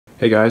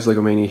Hey guys,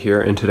 Legomania here,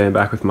 and today I'm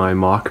back with my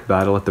MOC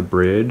Battle at the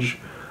Bridge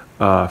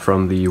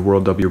from the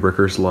World W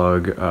Brickers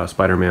Lug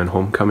Spider-Man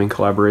Homecoming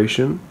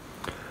collaboration.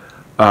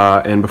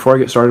 And before I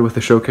get started with the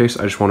showcase,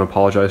 I just want to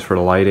apologize for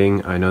the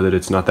lighting. I know that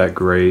it's not that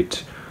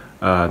great,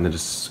 and that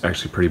it's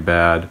actually pretty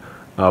bad,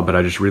 but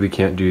I just really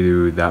can't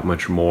do that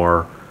much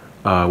more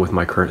with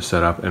my current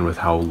setup, and with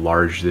how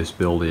large this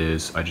build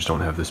is, I just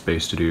don't have the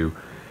space to do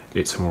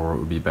it somewhere where it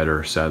would be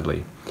better,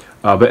 sadly.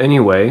 But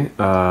anyway,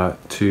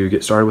 to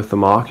get started with the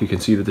MOC, you can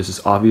see that this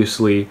is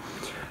obviously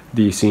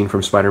the scene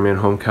from Spider-Man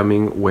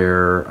Homecoming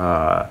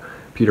where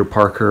Peter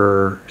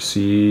Parker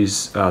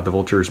sees the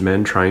Vulture's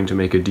men trying to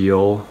make a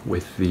deal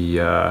with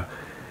the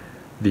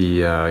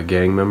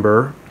gang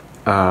member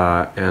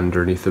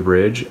underneath the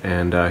bridge,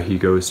 and he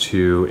goes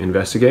to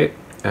investigate,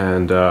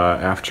 and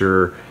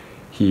after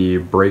he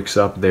breaks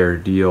up their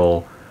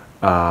deal,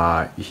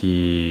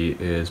 he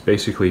is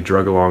basically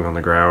drug along on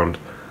the ground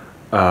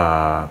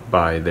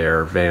by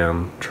their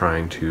van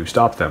trying to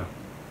stop them.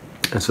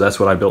 And so that's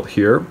what I built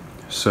here.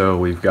 So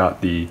we've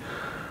got the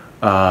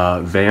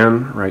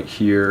van right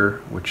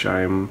here, which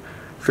I'm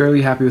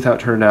fairly happy with how it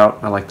turned out.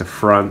 I like the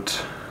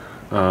front.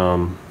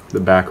 The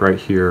back right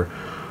here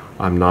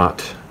I'm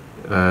not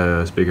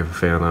as big of a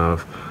fan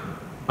of,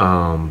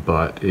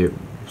 but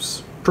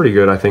it's pretty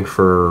good, I think,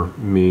 for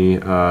me,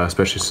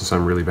 especially since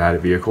I'm really bad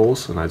at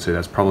vehicles, and I'd say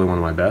that's probably one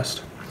of my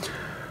best.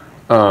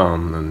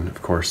 And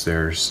of course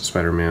there's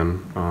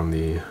Spider-Man on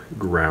the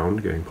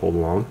ground getting pulled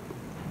along.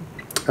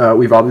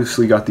 We've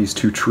obviously got these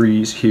two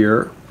trees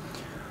here,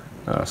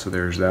 so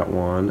there's that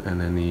one,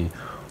 and then the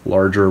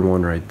larger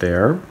one right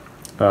there.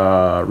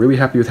 Really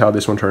happy with how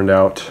this one turned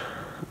out.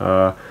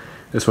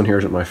 This one here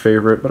isn't my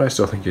favorite, but I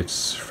still think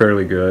it's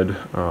fairly good.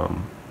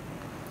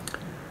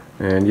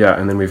 And yeah,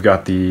 and then we've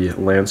got the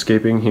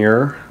landscaping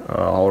here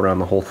all around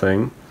the whole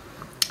thing.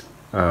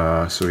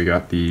 So we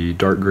got the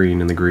dark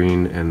green and the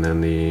green, and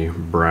then the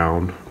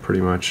brown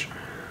pretty much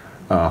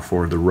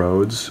for the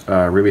roads.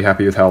 Really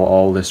happy with how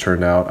all this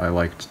turned out. I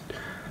liked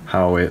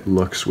how it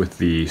looks with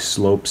the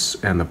slopes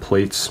and the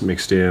plates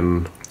mixed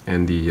in,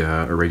 and the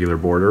irregular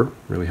border.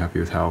 Really happy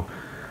with how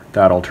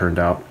that all turned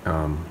out.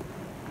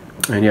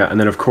 And yeah, and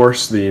then of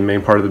course the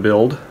main part of the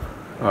build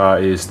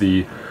is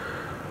the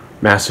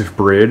massive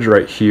bridge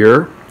right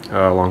here,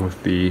 along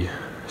with the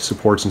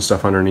supports and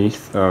stuff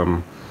underneath.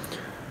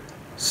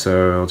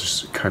 So I'll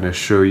just kind of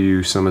show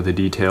you some of the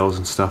details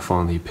and stuff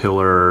on the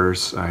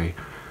pillars. I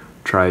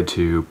tried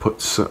to put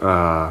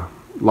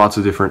lots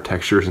of different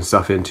textures and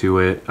stuff into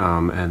it,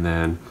 and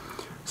then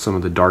some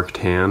of the dark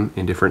tan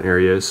in different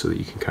areas so that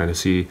you can kind of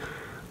see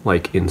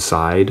like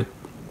inside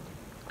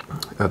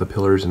the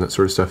pillars and that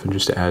sort of stuff, and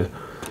just to add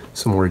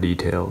some more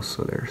details.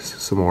 So there's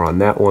some more on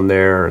that one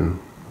there, and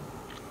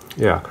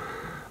yeah.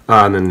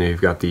 And then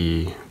they've got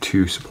the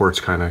two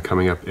supports kind of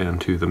coming up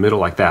into the middle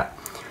like that.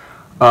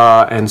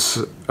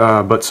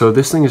 But so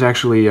this thing is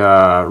actually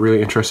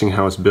really interesting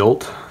how it's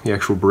built. The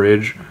actual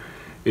bridge,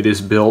 it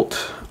is built,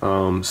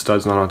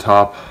 studs not on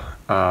top,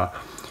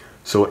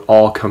 so it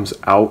all comes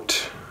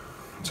out.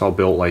 It's all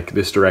built like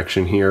this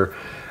direction here,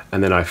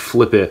 and then I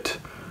flip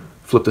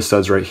the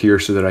studs right here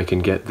so that I can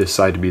get this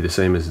side to be the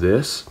same as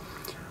this.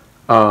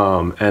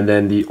 And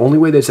then the only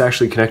way that's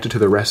actually connected to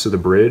the rest of the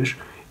bridge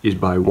is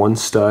by one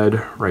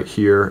stud right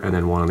here, and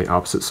then one on the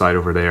opposite side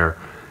over there.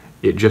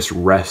 It just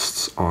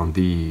rests on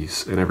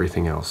these, and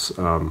everything else.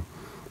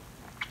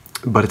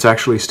 But it's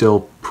actually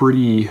still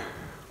pretty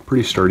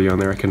sturdy on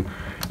there.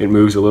 It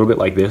moves a little bit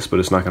like this, but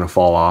it's not going to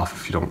fall off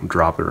if you don't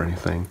drop it or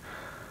anything.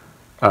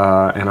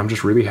 And I'm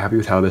just really happy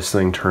with how this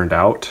thing turned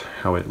out,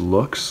 how it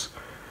looks.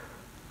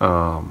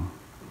 I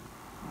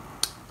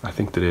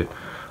think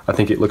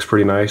it looks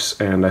pretty nice,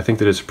 and I think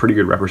that it's a pretty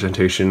good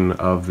representation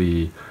of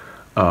the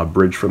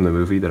bridge from the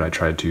movie that I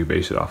tried to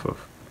base it off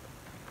of.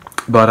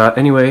 But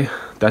anyway,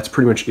 that's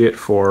pretty much it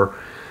for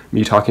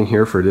me talking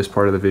here for this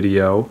part of the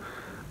video.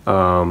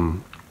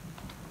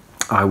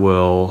 I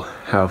will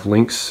have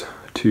links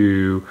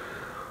to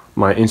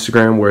my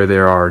Instagram where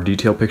there are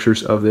detailed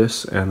pictures of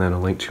this, and then a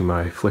link to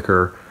my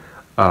Flickr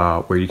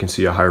where you can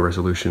see a high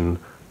resolution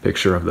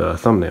picture of the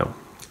thumbnail.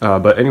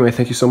 But anyway,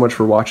 thank you so much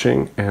for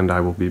watching, and I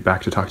will be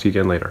back to talk to you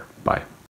again later. Bye.